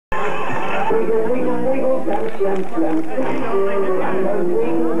wiggle, wiggle, wiggle, stamp, stamp, stamp. Clap those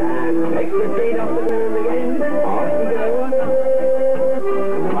wings and take the feet off the ground again. Off you go.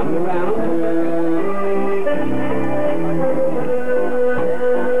 Run around.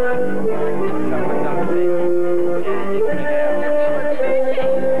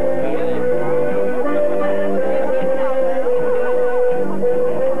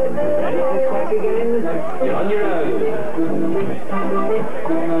 You're on your own.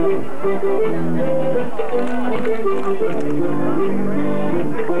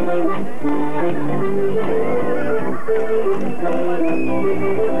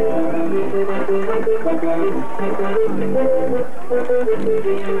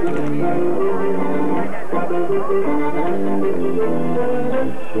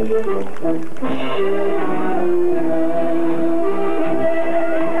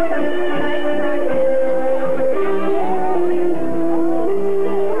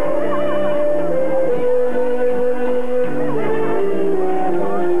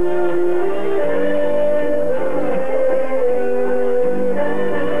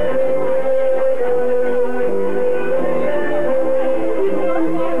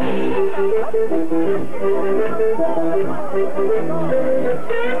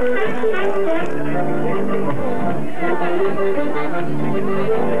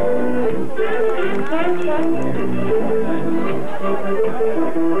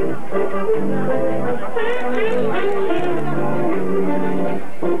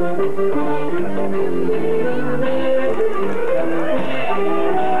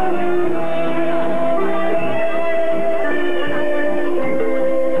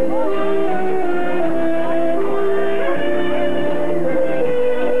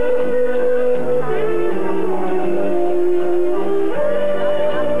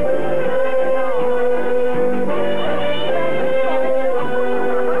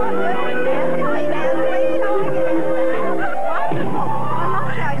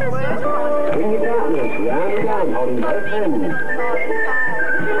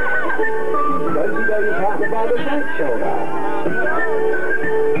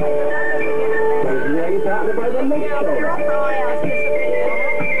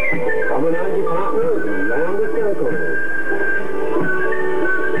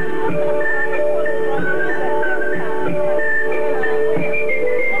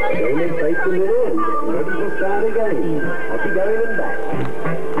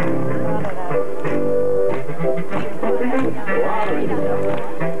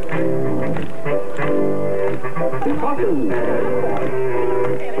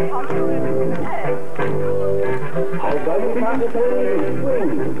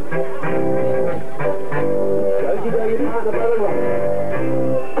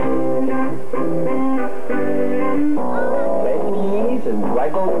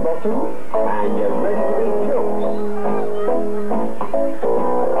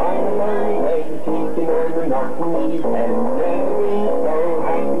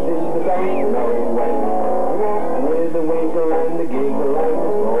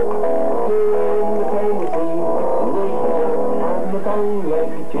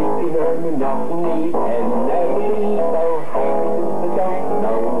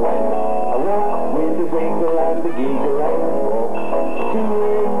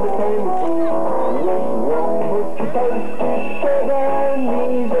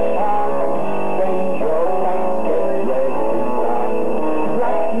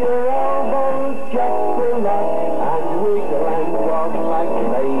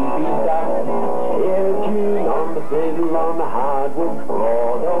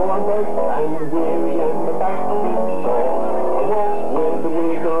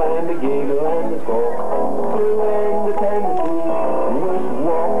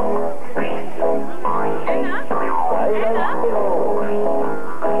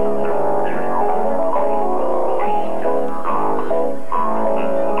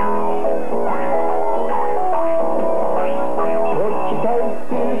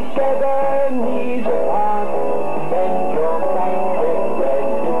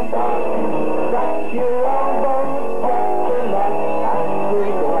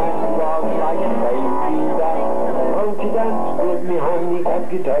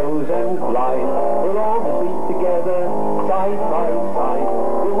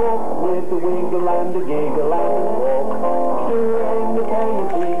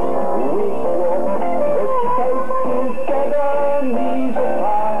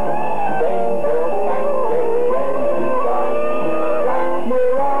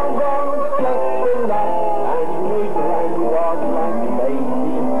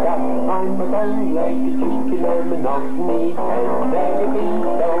 Like a chicken on the knock-knee, and everything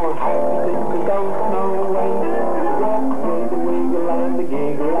so happy.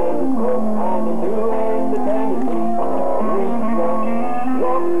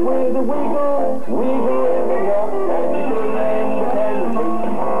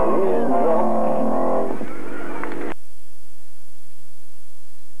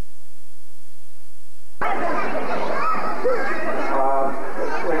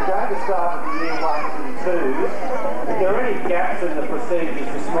 with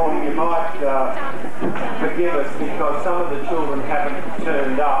us this morning, you might forgive us because some of the children haven't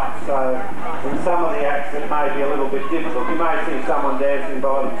turned up, so in some of the acts it may be a little bit difficult. You may see someone dancing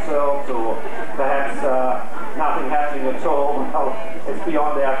by themselves or perhaps nothing happening at all. Well, it's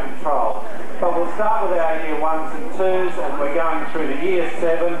beyond our control. But we'll start with our year 1s and 2s, and we're going through to year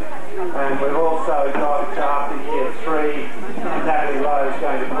 7, and we've also got after year 3, Natalie Rowe's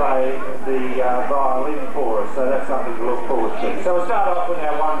going to play the violin for us, so that's something to look forward to. So we'll start off with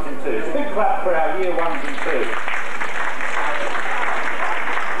our 1s and 2s. A big clap for our year 1s and 2s.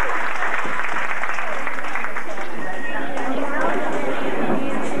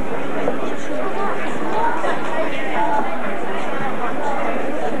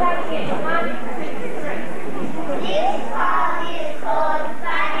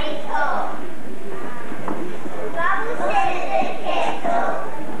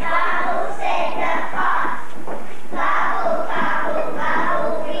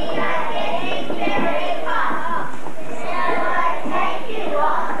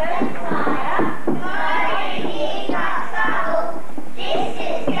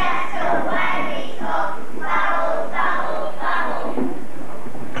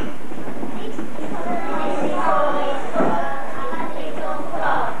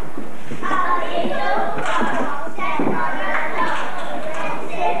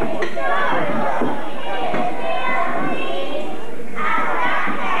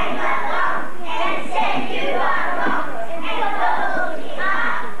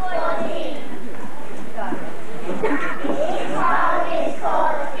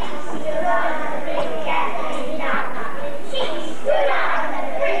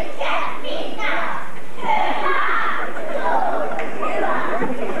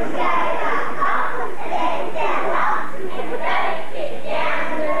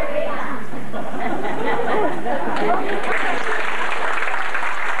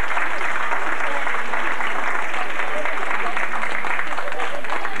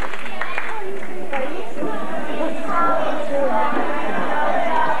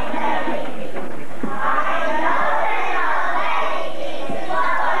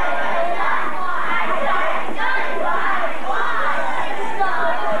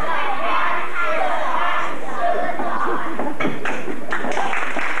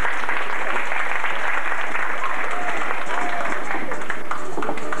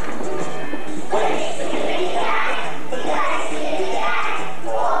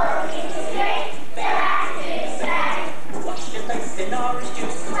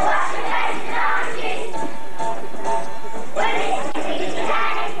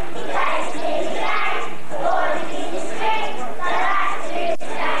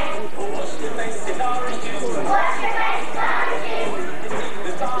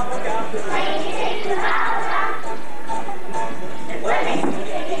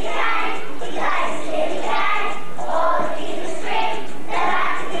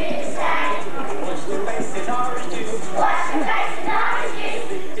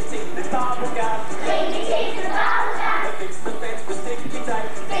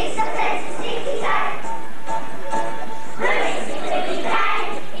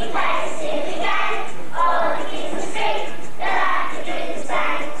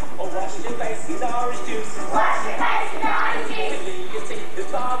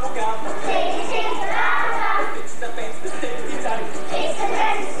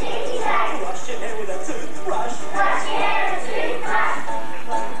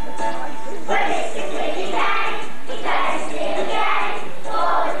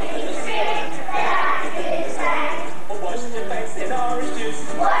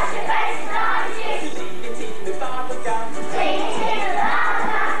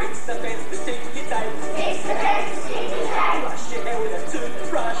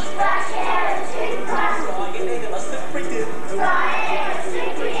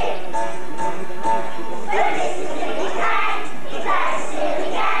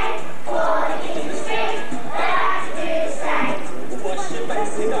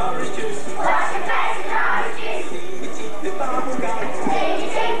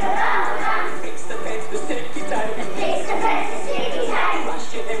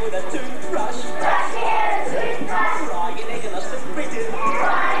 With a